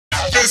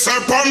this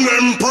upon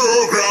them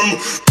program.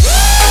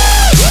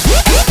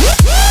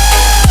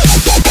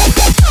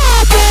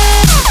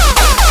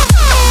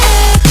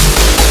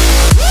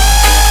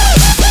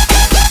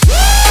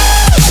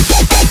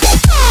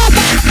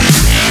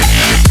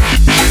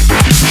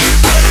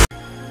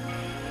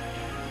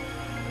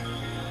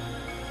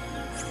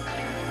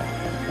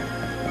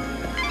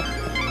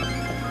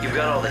 You've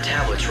got all the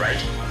tablets,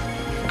 right?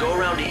 Go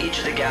around to each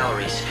of the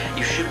galleries.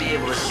 You should be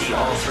able to see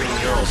all 3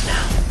 murals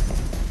now.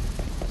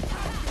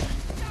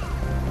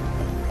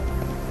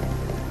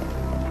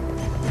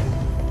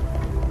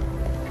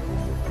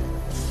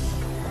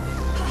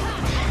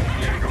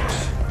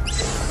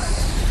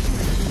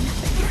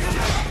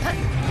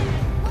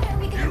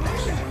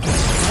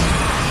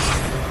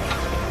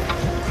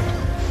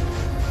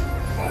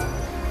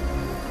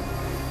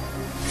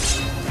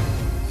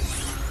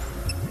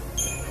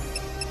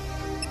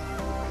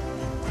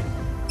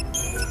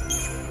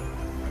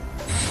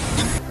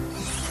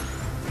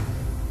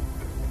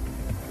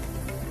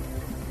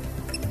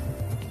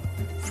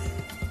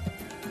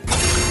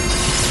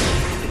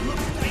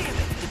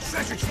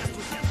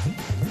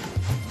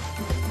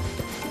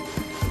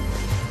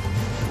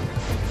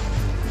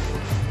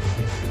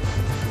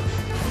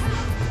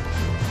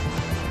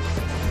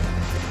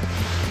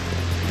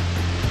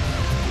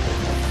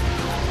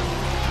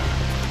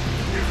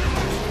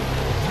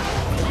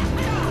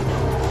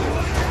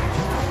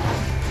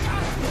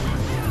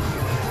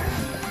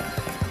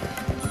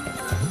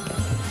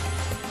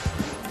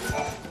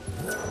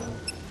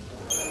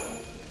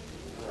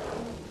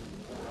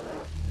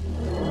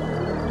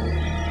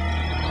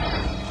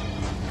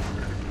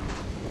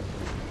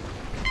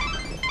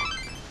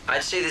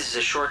 I'd say this is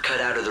a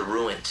shortcut out of the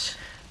ruins.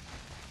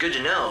 Good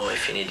to know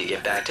if you need to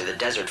get back to the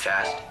desert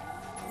fast.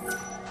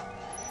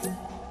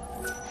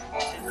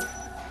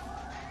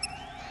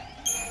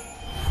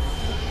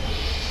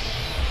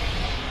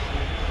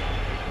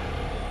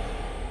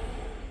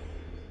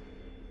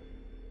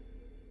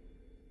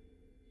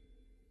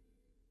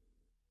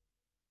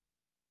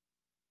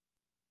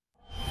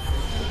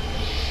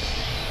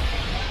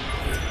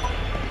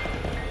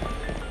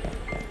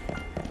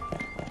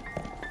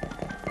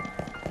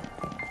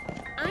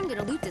 I'm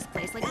gonna loot this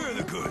place like— Where are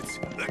the goods?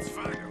 Let's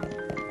find them.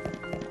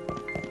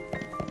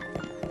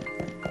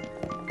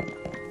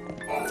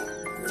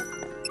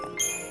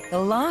 The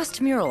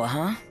last mural,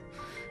 huh?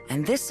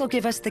 And this'll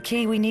give us the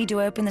key we need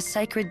to open the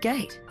sacred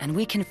gate, and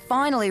we can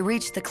finally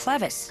reach the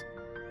Clevis.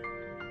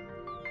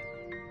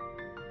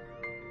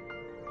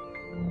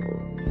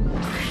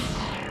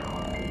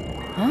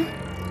 Huh?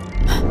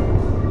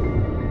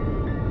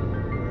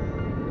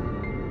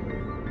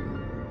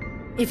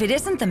 If it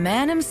isn't the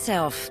man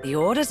himself, the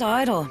Order's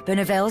idol,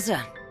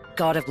 Benevelza,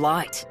 god of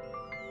light.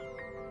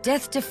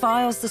 Death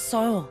defiles the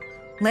soul.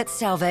 Let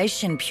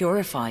salvation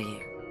purify you.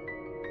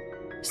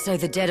 So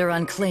the dead are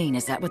unclean,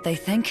 is that what they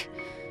think?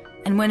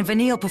 And when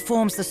Vanille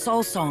performs the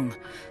soul song,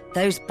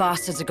 those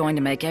bastards are going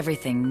to make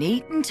everything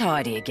neat and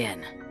tidy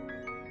again.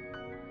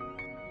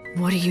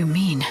 What do you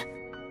mean?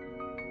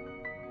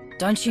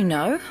 Don't you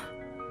know?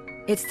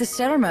 It's the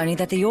ceremony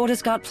that the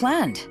Order's got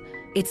planned.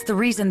 It's the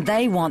reason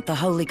they want the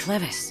Holy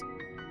Clevis.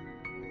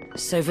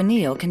 So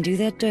Vanille can do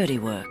their dirty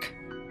work.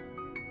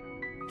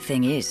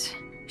 Thing is,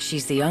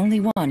 she's the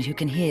only one who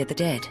can hear the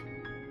dead.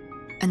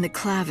 And the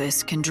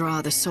Clavis can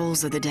draw the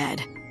souls of the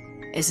dead.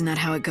 Isn't that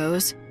how it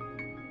goes?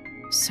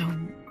 So,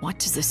 what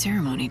does the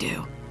ceremony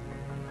do?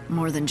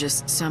 More than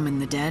just summon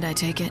the dead, I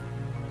take it?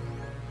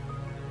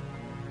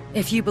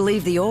 If you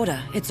believe the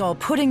Order, it's all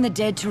putting the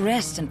dead to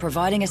rest and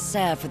providing a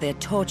salve for their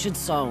tortured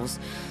souls.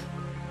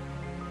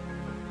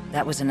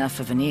 That was enough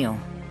for Vanille.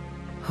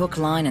 Hook,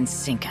 line, and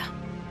sinker.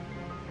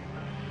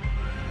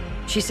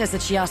 She says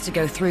that she has to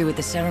go through with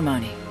the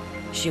ceremony.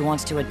 She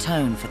wants to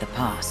atone for the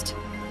past.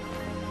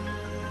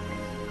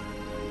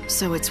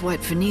 So it's what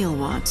Vanille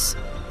wants,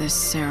 this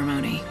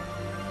ceremony.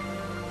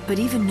 But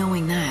even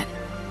knowing that,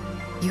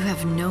 you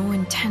have no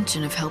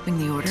intention of helping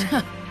the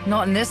Order?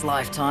 Not in this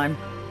lifetime.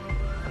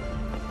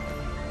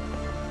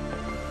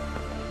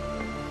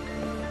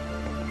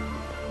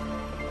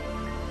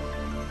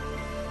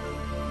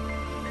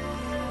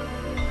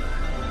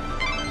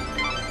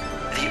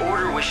 The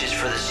Order wishes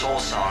for the soul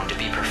song to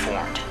be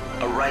performed,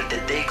 a rite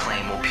that they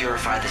claim will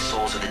purify the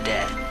souls of the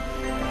dead.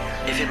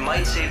 If it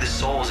might save the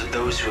souls of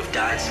those who have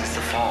died since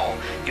the fall,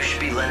 you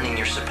should be lending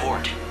your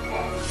support.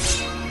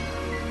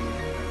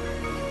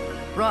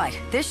 Right,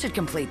 this should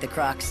complete the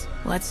crux.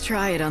 Let's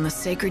try it on the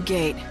sacred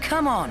gate.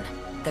 Come on,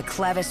 the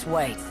Clevis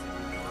waits.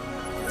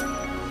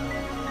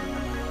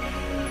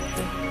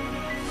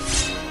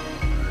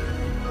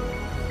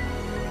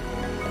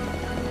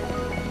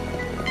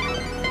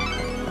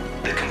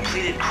 The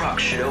completed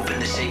crux should open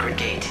the sacred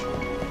gate.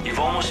 You've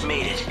almost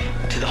made it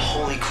to the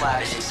Holy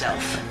Clavis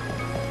itself.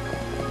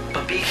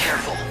 But be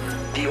careful.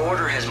 The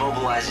Order has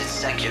mobilized its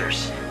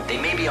seculars.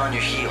 They may be on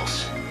your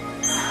heels.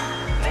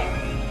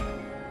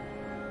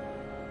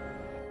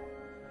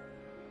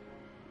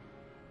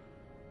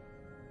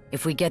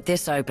 If we get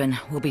this open,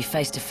 we'll be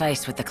face to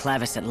face with the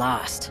Clavis at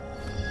last.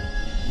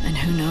 And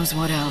who knows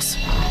what else.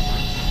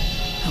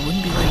 I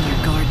wouldn't be letting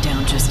your guard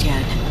down just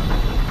yet.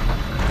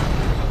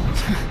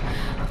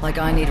 Like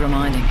I need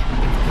reminding.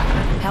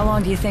 How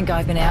long do you think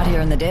I've been out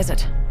here in the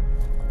desert?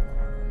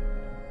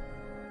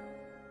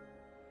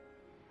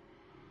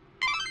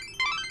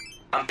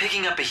 I'm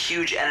picking up a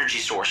huge energy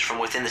source from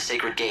within the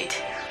sacred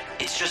gate.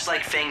 It's just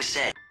like Feng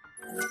said.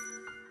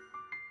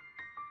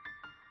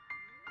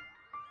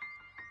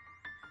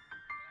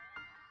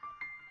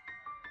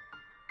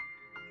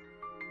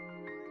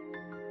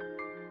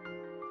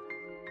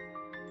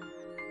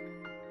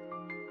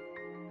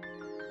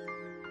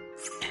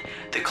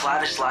 The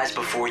clavis lies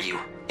before you.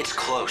 It's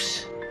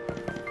close.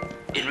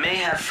 It may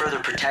have further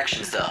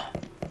protections, though.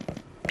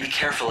 Be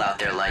careful out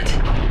there, Light.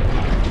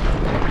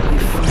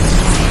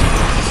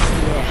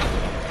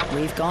 Yeah,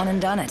 we've gone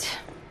and done it.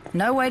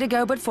 No way to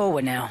go but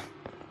forward now.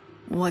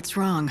 What's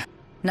wrong?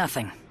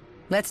 Nothing.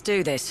 Let's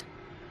do this.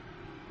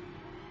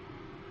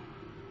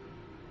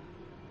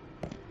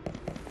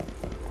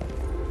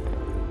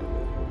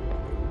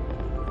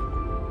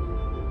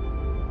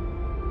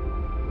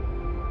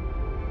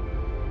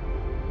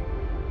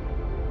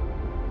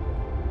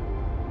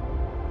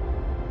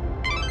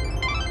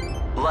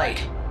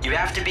 Light, you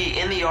have to be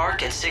in the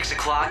Ark at 6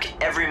 o'clock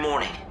every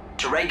morning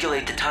to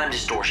regulate the time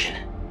distortion.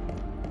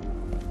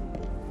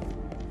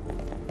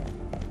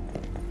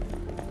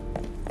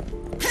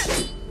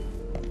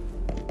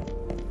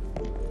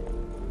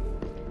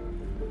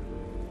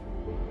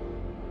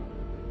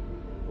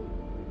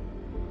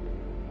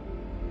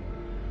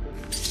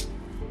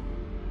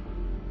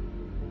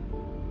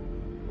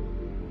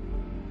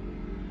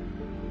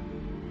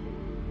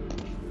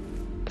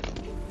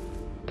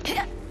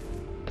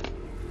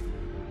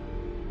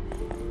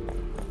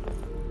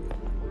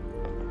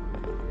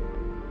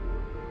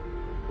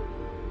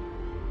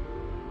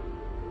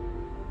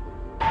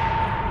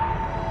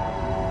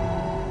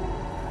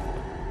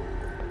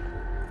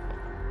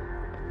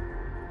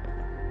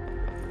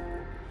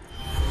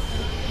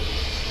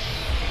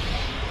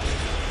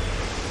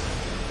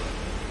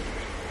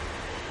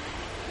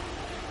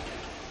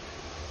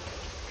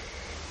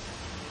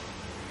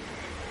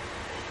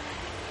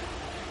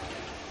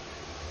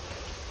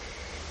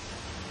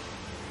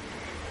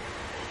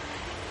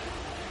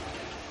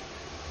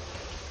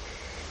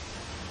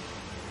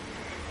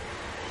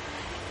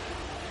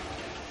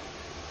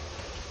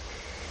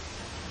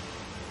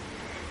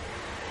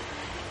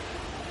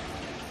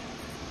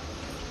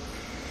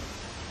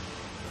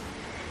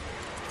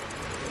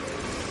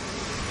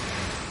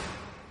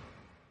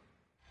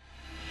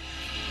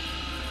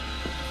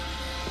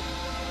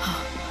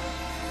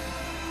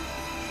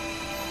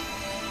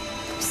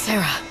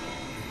 Sarah.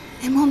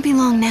 It won't be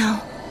long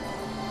now.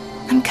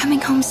 I'm coming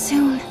home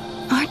soon,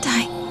 aren't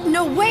I?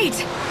 No,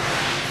 wait!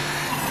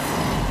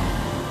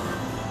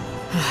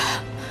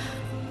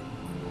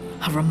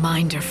 A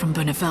reminder from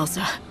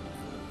Benevelza.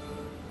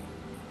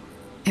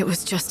 It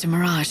was just a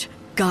mirage.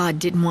 God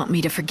didn't want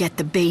me to forget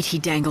the bait he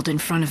dangled in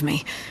front of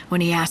me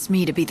when he asked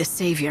me to be the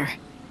savior.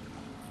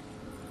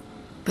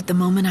 But the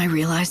moment I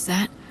realized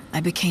that,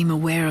 I became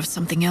aware of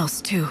something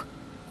else too.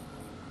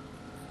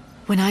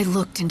 When I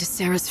looked into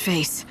Sarah's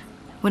face,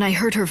 when I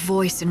heard her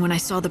voice and when I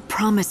saw the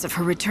promise of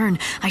her return,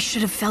 I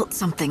should have felt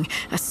something,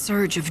 a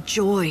surge of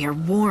joy or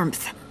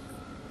warmth.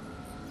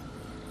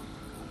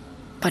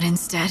 But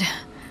instead,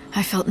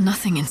 I felt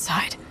nothing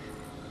inside.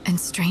 And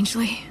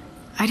strangely,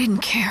 I didn't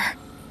care.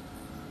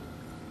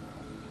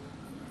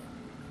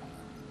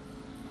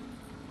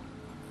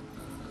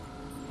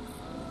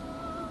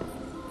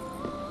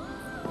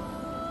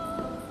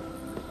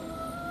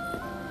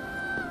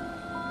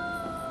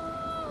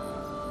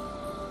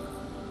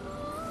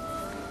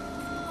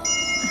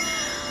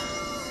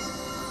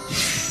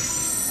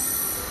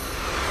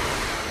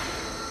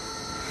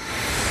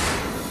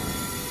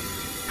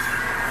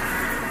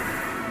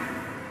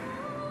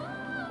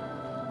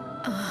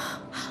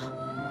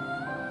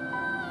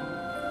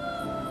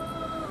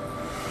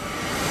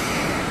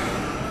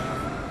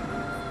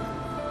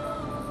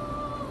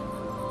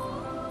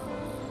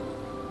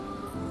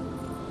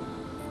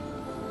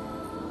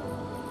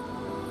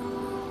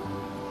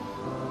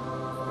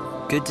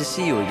 Good to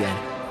see you again.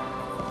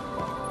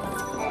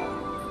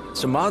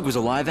 So Mog was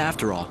alive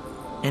after all,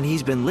 and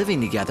he's been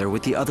living together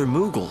with the other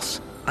Moogles.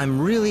 I'm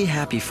really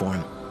happy for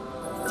him.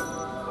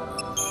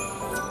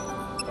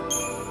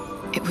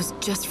 It was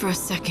just for a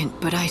second,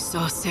 but I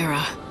saw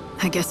Sarah.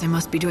 I guess I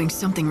must be doing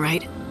something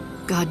right.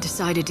 God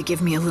decided to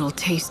give me a little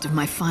taste of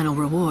my final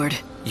reward.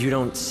 You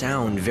don't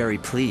sound very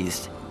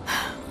pleased.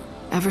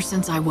 Ever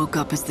since I woke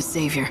up as the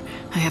savior,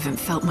 I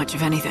haven't felt much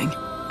of anything.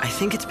 I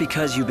think it's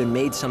because you've been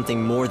made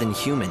something more than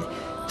human,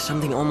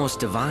 something almost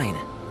divine.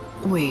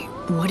 Wait,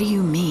 what do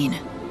you mean?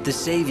 The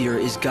Savior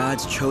is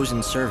God's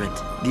chosen servant.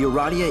 The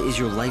Aradia is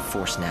your life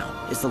force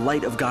now. It's the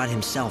light of God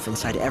himself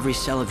inside every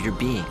cell of your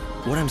being.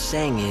 What I'm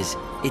saying is,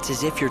 it's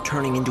as if you're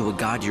turning into a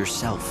god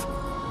yourself.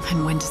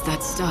 And when does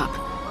that stop?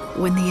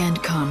 When the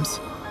end comes,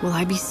 will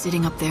I be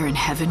sitting up there in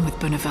heaven with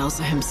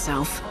Benevelza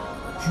himself?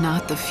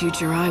 Not the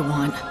future I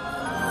want.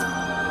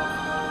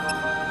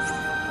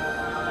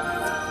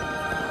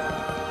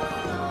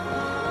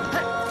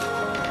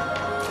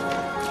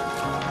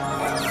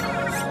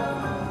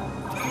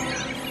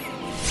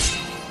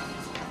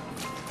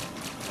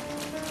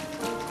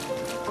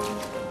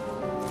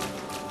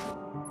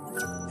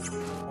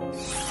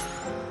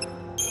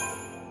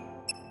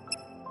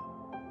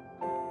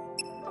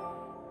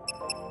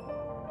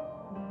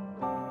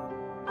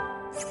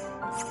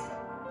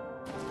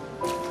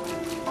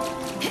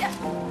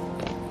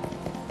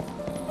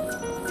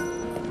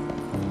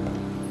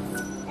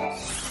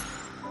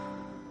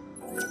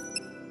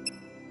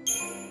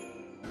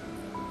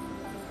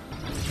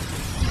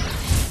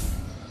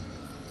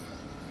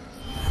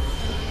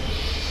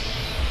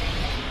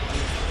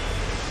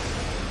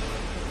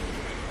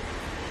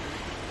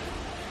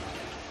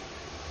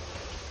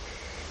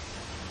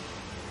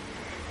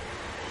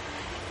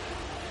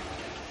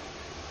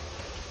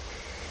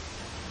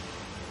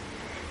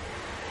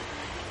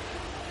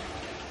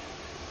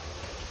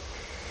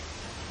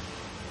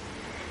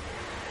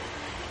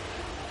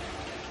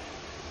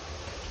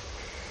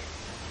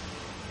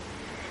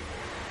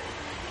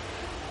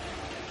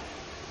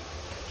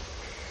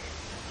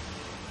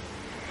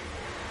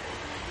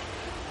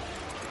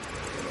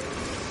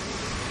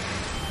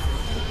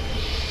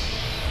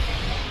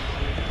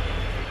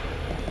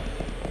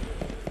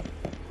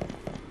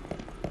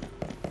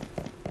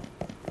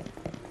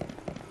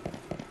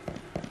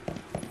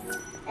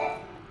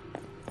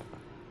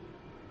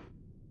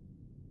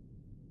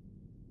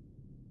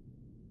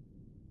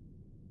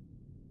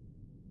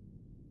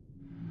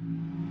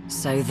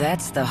 So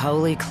that's the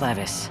Holy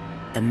Clavis,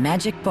 the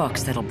magic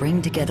box that'll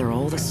bring together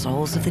all the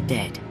souls of the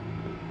dead.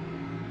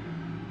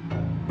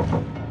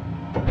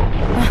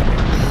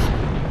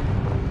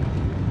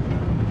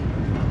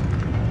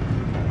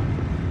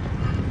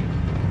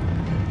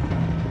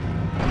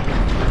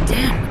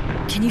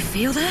 Damn, can you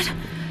feel that?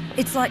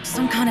 It's like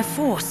some kind of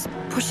force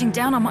pushing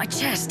down on my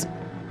chest.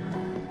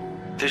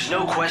 There's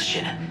no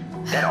question.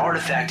 That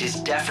artifact is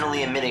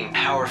definitely emitting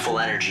powerful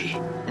energy.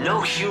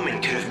 No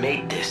human could have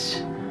made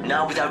this.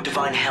 Not without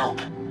divine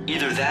help.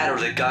 Either that or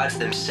the gods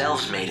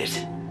themselves made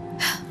it.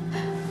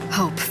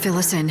 Hope, fill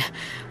us in.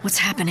 What's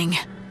happening?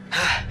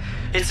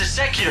 It's the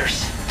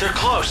Seculars. They're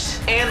close,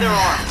 and they're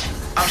armed.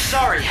 I'm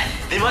sorry.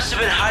 They must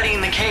have been hiding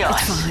in the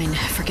chaos. It's fine.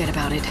 Forget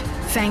about it.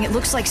 Fang, it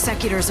looks like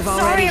Seculars have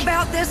already... Sorry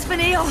about this,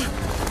 Vanille.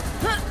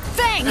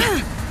 Fang!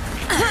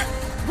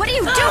 What are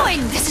you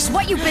doing? This is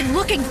what you've been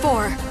looking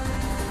for.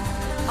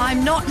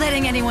 I'm not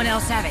letting anyone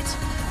else have it.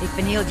 If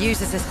Vanille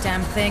uses this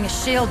damn thing,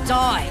 she'll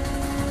die.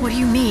 What do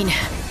you mean?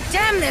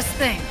 Damn this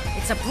thing!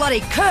 It's a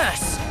bloody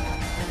curse!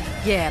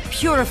 Yeah,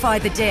 purify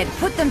the dead,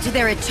 put them to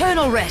their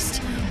eternal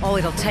rest. All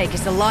it'll take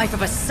is the life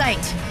of a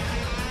saint.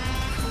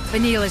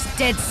 Vanille is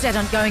dead set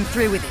on going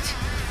through with it.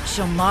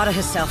 She'll martyr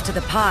herself to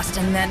the past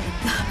and then...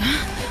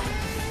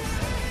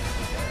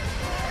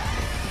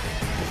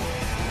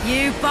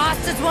 You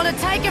bastards want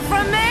to take it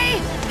from me?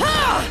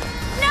 No!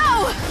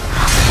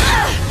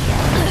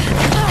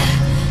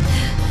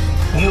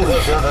 You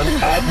have done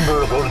an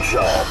admirable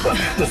job.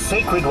 The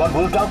Sacred One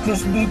will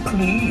doubtless be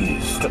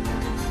pleased.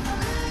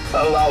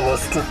 Allow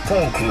us to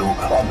thank you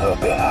on her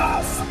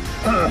behalf.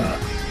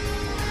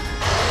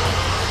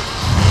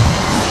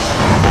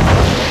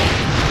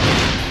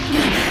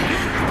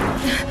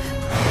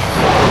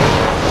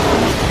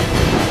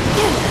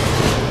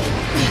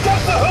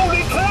 Get the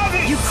Holy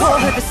Clavis! You call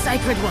her the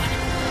Sacred One,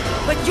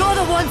 but you're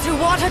the ones who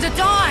want her to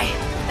die!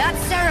 That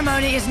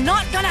ceremony is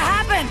not gonna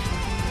happen!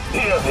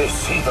 Hear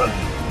this, heathen!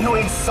 You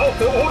insult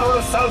the Order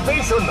of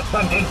Salvation,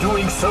 and in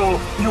doing so,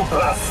 you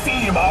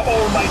blaspheme our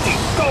Almighty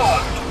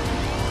God!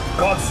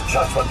 God's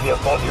judgment be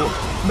upon you.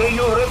 May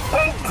you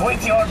repent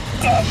with your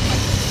death!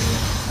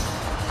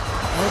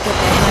 They'll get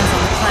their hands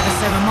on the Clavis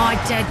over my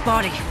dead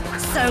body.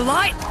 So,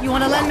 Light, you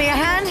want to lend me a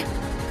hand?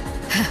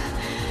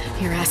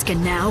 You're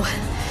asking now?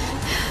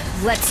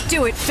 Let's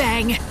do it,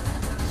 Fang!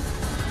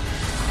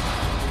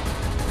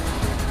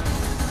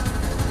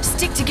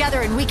 Stick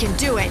together and we can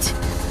do it!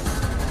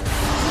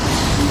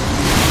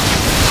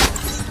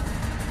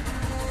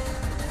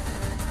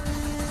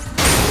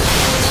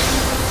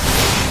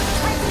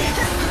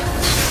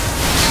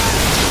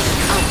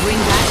 Bring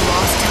back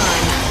lost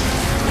time.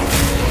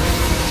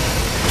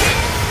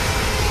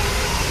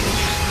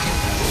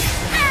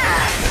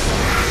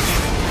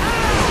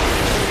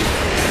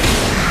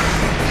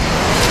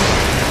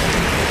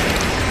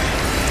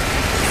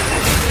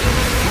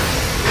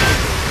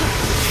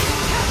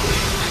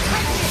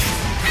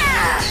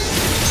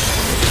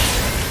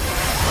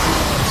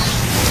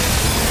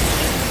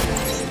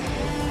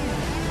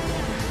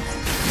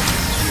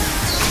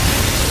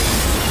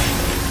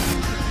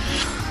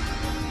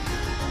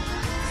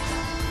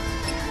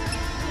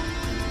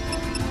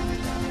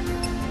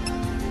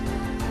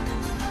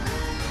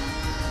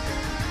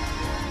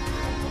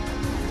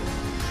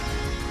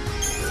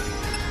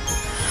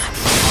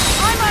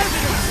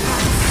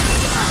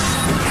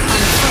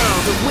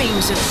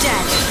 Wings of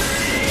death.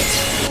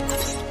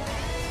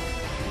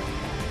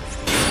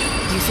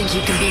 You think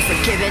you can be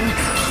forgiven?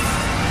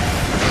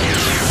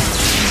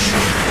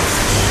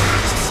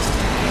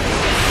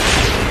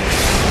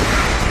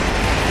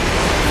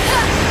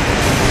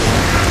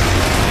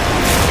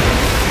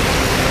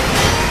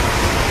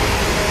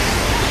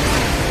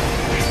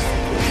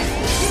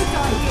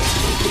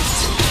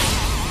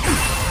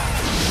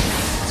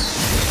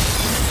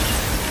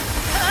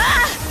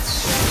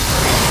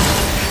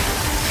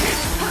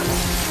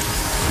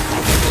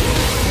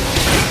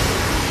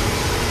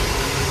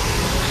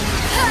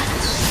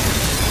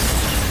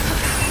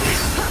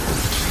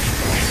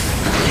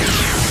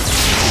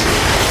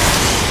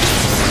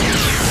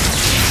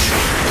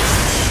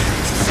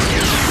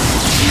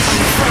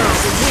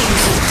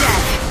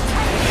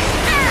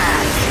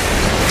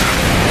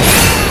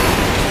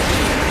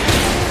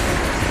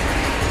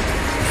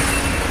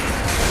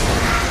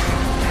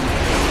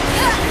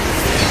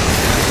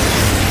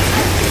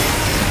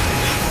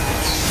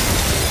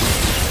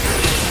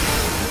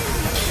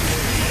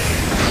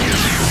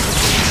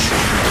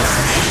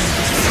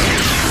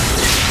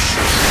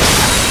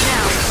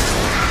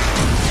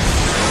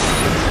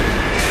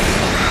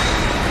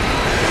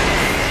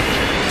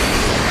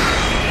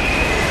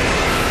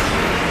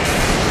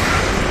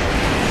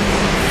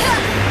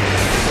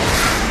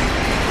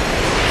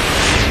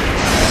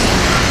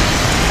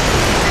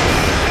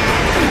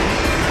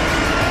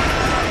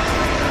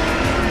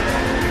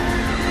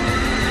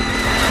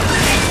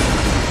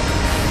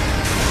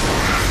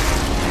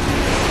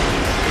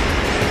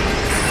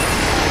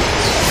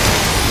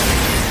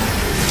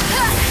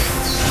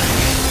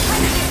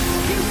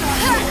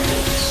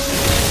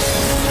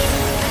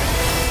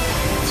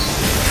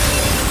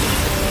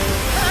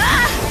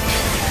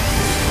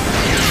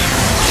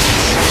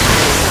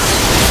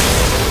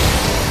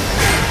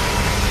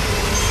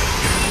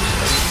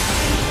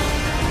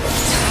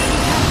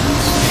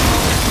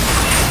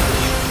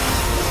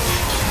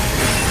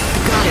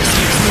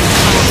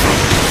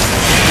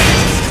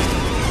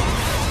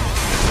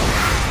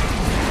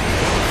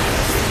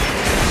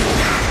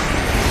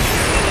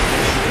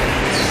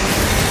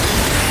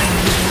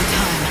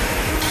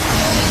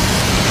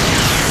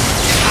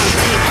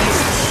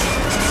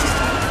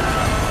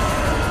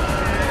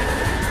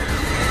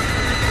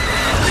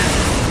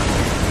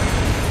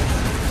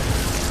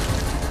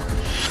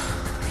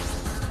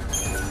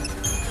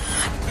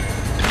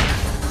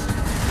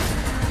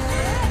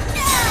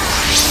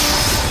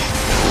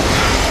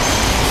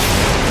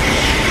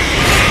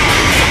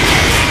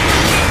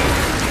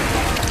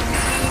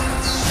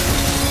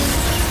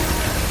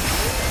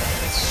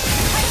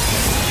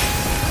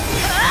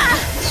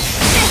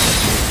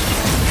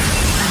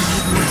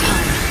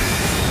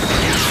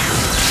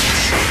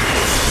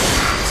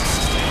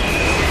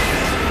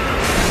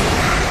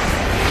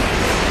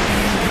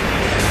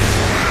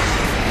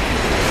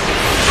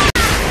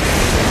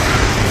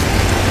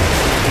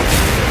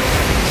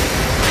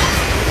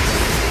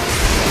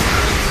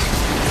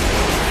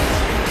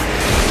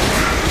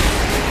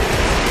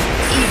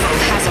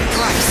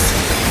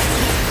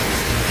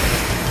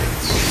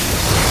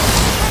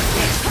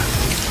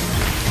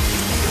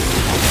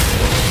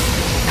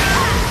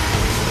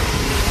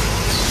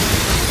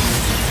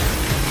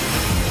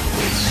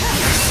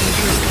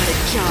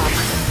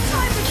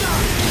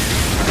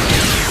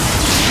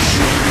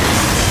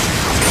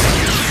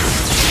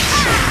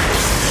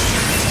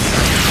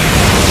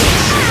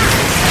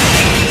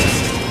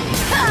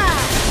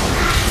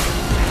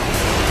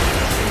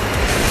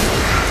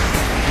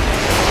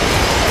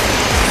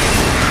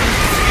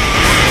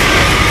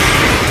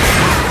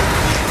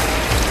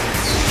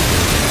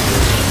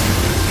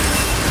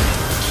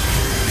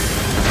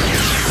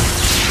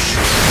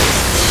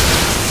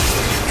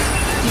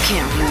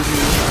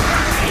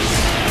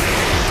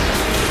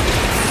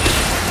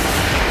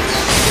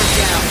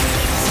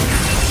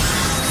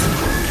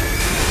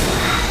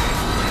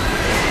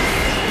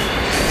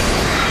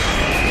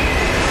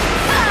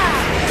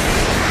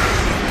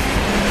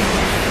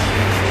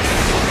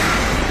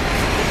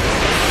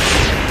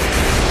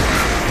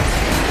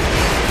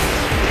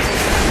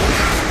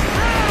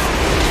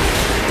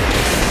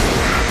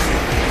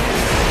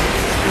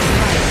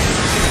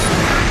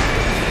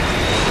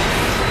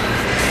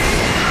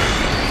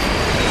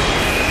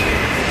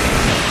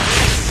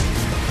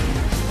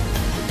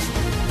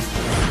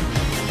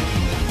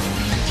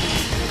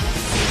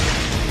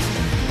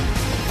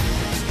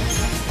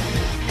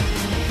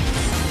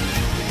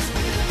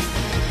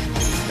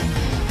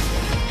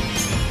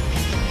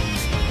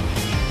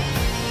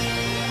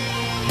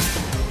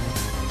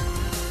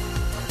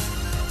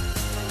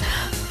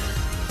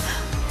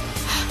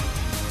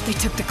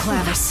 took the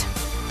clavis.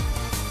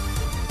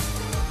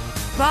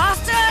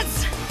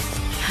 Bastards!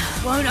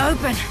 Won't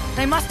open.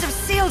 They must have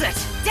sealed it.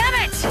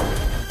 Damn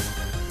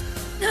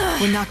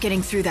it! We're not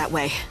getting through that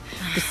way.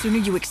 The sooner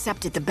you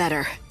accept it, the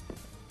better.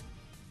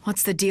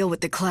 What's the deal with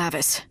the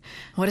clavis?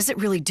 What does it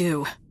really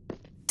do?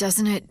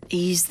 Doesn't it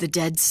ease the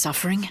dead's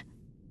suffering?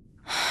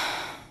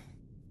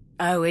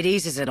 Oh, it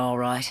eases it all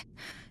right.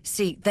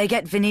 See, they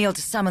get Vanille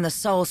to summon the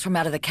souls from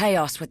out of the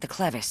chaos with the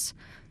clavis,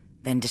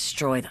 then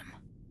destroy them.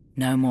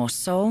 No more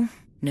soul,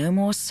 no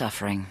more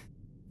suffering.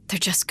 They're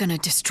just gonna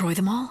destroy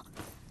them all?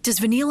 Does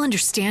Vanille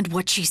understand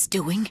what she's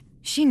doing?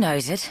 She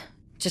knows it,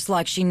 just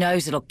like she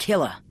knows it'll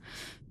kill her.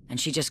 And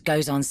she just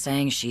goes on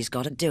saying she's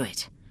gotta do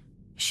it.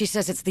 She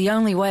says it's the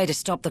only way to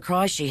stop the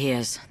cries she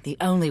hears, the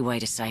only way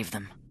to save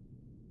them.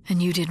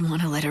 And you didn't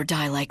want to let her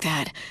die like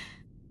that.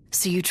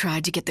 So you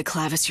tried to get the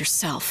clavis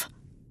yourself.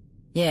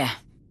 Yeah,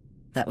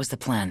 that was the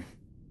plan.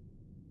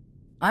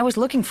 I was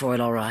looking for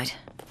it all right,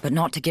 but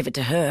not to give it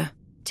to her,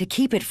 to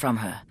keep it from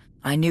her.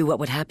 I knew what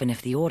would happen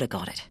if the Order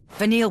got it.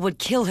 Vanille would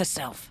kill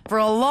herself, for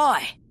a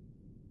lie!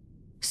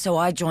 So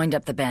I joined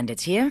up the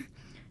bandits here,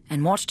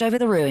 and watched over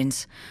the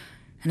ruins,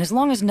 and as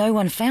long as no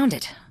one found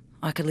it,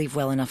 I could leave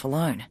well enough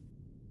alone.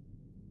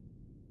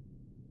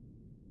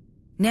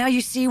 Now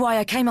you see why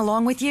I came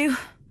along with you?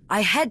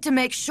 I had to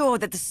make sure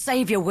that the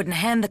Savior wouldn't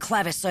hand the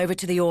clavis over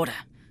to the Order.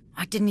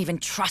 I didn't even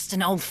trust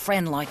an old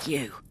friend like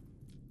you.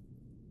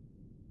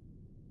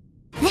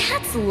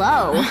 That's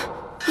low.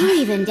 You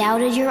even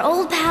doubted your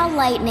old pal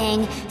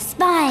Lightning,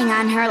 spying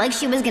on her like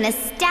she was gonna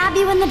stab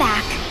you in the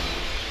back.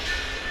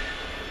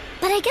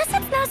 But I guess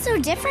it's not so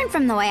different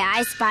from the way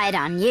I spied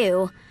on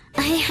you.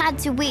 I had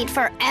to wait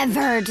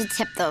forever to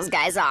tip those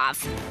guys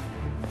off.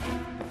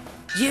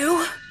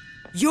 You?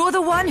 You're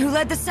the one who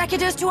led the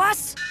Secuitors to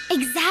us?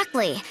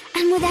 Exactly,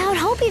 and without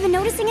Hope even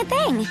noticing a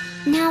thing.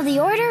 Now the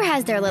Order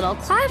has their little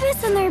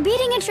clavis and they're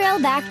beating a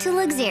trail back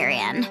to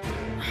XIII.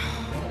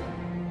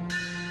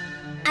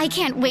 I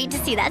can't wait to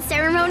see that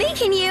ceremony,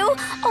 can you?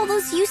 All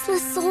those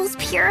useless souls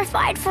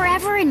purified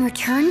forever in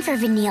return for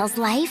Vanille's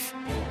life.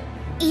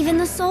 Even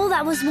the soul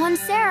that was once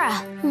Sarah,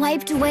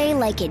 wiped away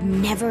like it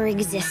never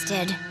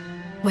existed.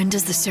 When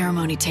does the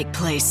ceremony take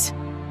place?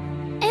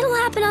 It'll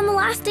happen on the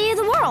last day of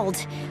the world.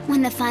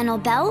 When the final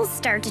bells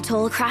start to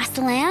toll across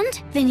the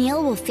land,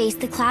 Vanille will face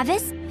the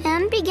clavis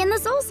and begin the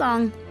soul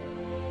song.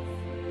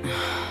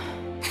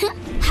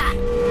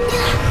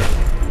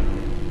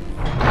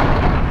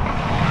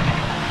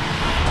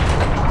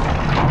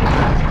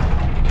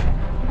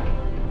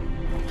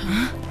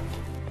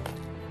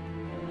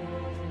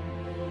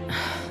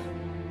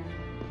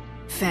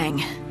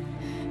 Fang,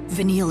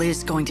 Vanille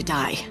is going to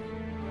die.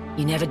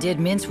 You never did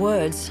mince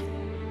words.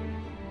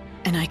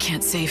 And I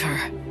can't save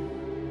her.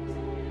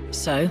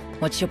 So,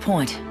 what's your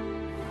point?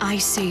 I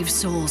save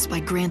souls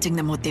by granting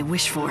them what they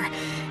wish for.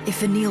 If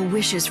Vanille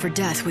wishes for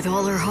death with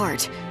all her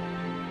heart,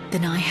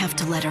 then I have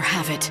to let her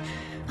have it.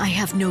 I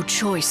have no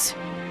choice.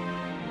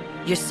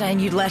 You're saying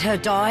you'd let her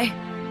die?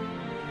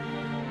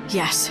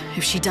 Yes,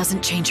 if she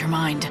doesn't change her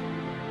mind.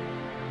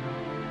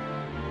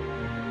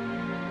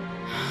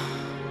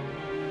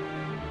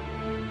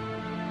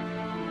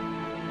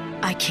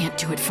 I can't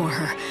do it for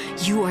her.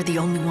 You are the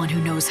only one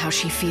who knows how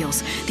she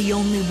feels. The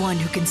only one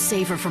who can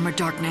save her from her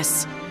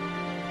darkness.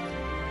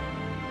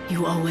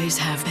 You always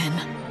have been.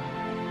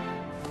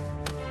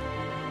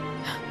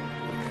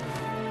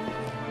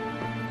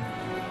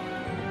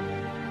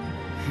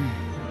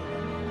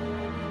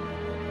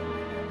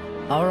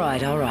 All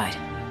right, all right.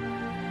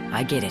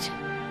 I get it.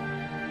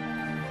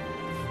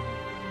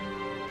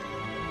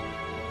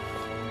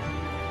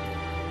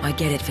 I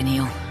get it,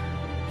 Vanille.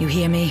 You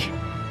hear me?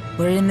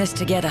 We're in this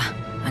together,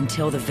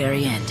 until the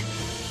very end.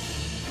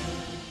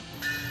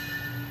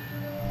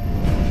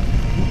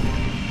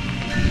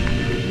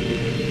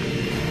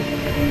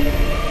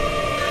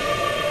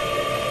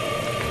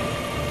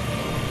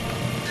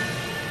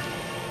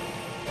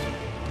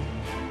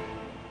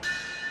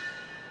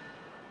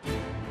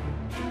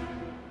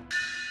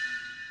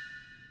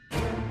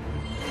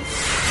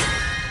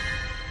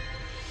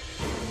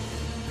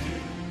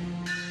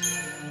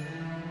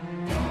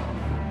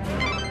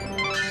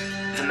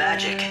 The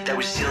magic that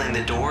was sealing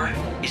the door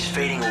is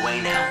fading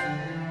away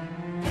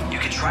now. You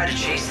could try to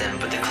chase them,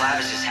 but the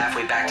clavis is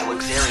halfway back to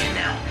XIII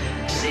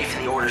now, safe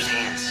in the Order's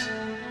hands.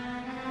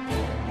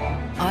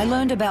 I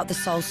learned about the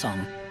Soul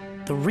Song,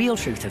 the real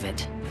truth of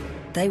it.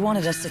 They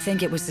wanted us to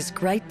think it was this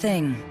great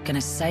thing,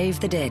 gonna save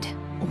the dead.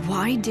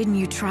 Why didn't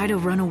you try to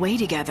run away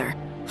together?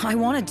 I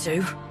wanted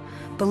to.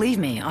 Believe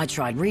me, I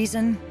tried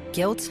reason,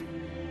 guilt,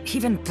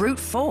 even brute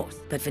force.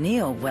 But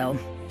Vanille, well,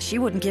 she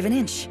wouldn't give an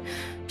inch.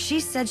 She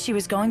said she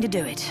was going to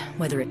do it,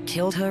 whether it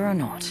killed her or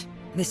not.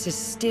 This is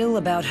still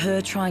about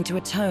her trying to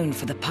atone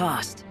for the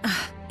past.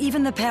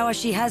 Even the power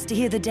she has to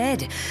hear the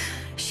dead.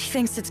 She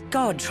thinks it's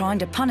God trying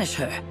to punish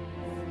her.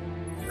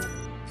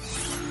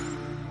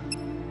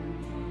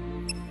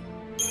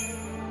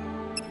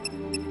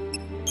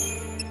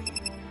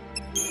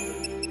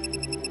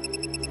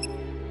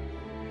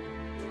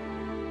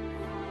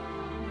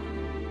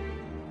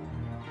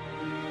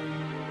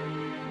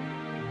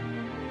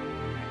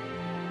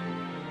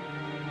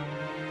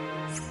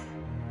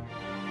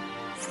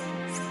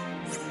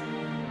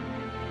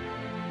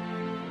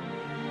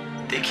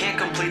 They can't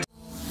complete